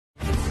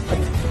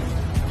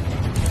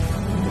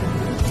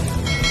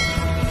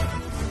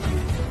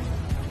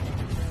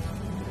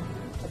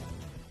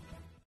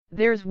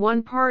There's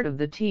one part of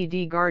the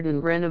TD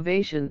Garden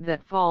renovation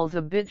that falls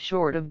a bit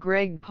short of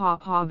Gregg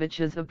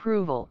Popovich's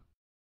approval.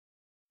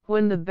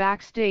 When the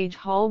backstage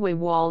hallway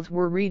walls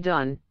were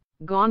redone,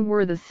 gone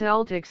were the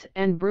Celtics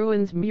and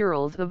Bruins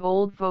murals of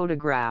old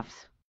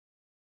photographs.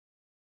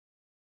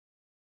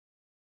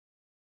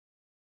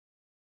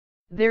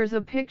 There's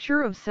a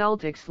picture of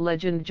Celtics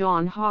legend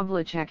John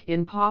Havlicek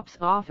in Pop's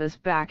office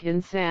back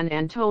in San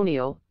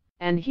Antonio,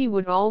 and he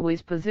would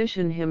always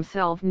position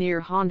himself near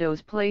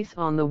Hondo's place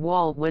on the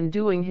wall when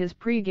doing his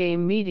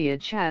pre-game media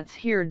chats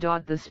here.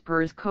 The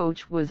Spurs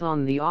coach was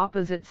on the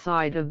opposite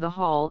side of the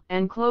hall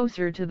and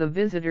closer to the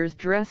visitors'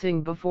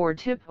 dressing before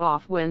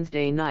tip-off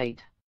Wednesday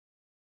night.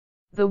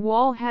 The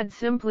wall had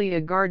simply a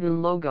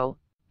Garden logo,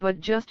 but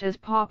just as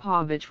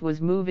Popovich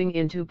was moving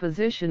into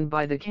position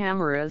by the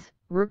cameras,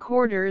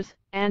 recorders,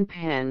 and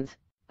pens,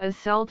 a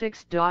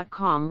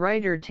Celtics.com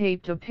writer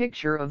taped a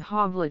picture of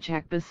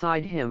Havlicek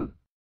beside him.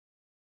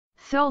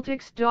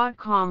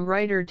 Celtics.com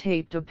writer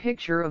taped a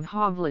picture of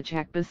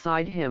Havlicek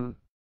beside him.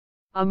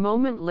 A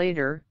moment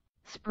later,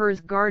 Spurs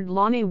guard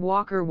Lonnie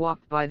Walker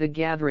walked by the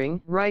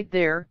gathering. "Right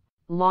there,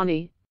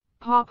 Lonnie,"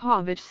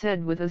 Popovich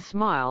said with a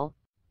smile,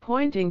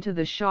 pointing to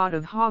the shot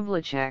of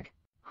Havlicek,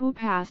 who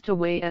passed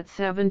away at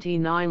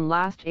 79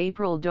 last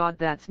April.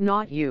 "That's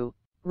not you,"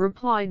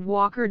 replied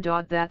Walker.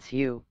 "That's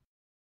you.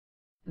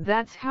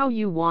 That's how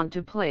you want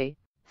to play,"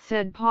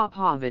 said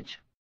Popovich.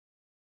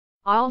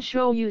 "I'll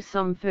show you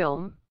some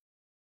film."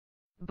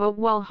 But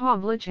while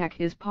Havlicek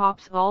is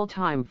Pop's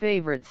all-time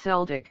favorite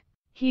Celtic,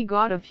 he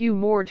got a few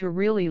more to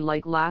really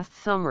like last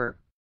summer.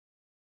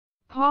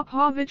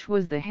 Popovich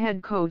was the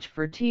head coach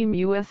for Team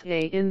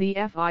USA in the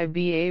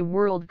FIBA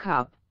World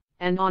Cup,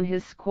 and on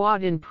his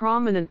squad in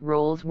prominent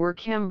roles were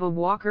Kemba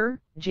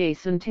Walker,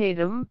 Jason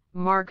Tatum,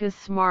 Marcus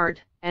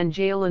Smart, and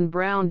Jaylen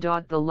Brown.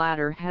 The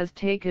latter has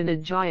taken a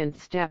giant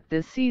step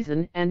this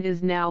season and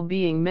is now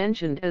being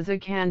mentioned as a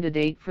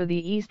candidate for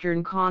the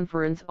Eastern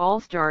Conference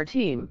All-Star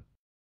team.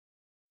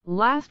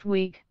 Last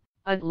week,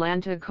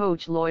 Atlanta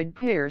coach Lloyd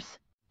Pierce,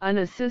 an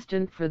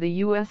assistant for the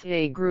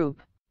USA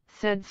group,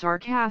 said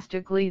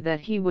sarcastically that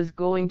he was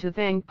going to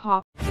thank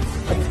Pop.